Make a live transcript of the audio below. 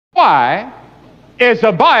Why is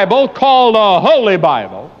a Bible called a holy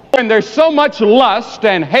Bible when there's so much lust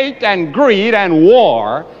and hate and greed and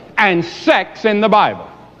war and sex in the Bible?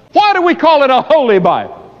 Why do we call it a holy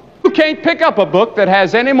Bible? You can't pick up a book that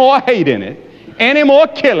has any more hate in it, any more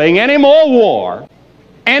killing, any more war,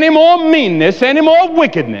 any more meanness, any more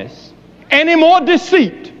wickedness, any more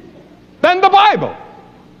deceit than the Bible.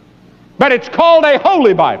 But it's called a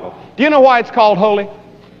holy Bible. Do you know why it's called holy?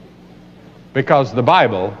 Because the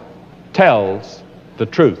Bible tells the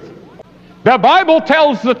truth. The Bible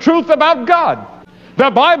tells the truth about God. The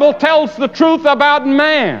Bible tells the truth about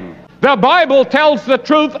man. The Bible tells the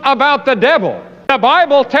truth about the devil. The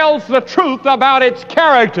Bible tells the truth about its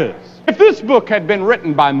characters. If this book had been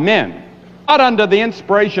written by men, not under the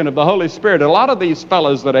inspiration of the Holy Spirit, a lot of these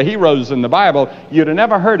fellows that are heroes in the Bible, you'd have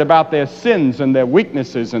never heard about their sins and their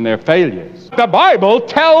weaknesses and their failures. The Bible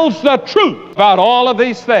tells the truth about all of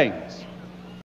these things.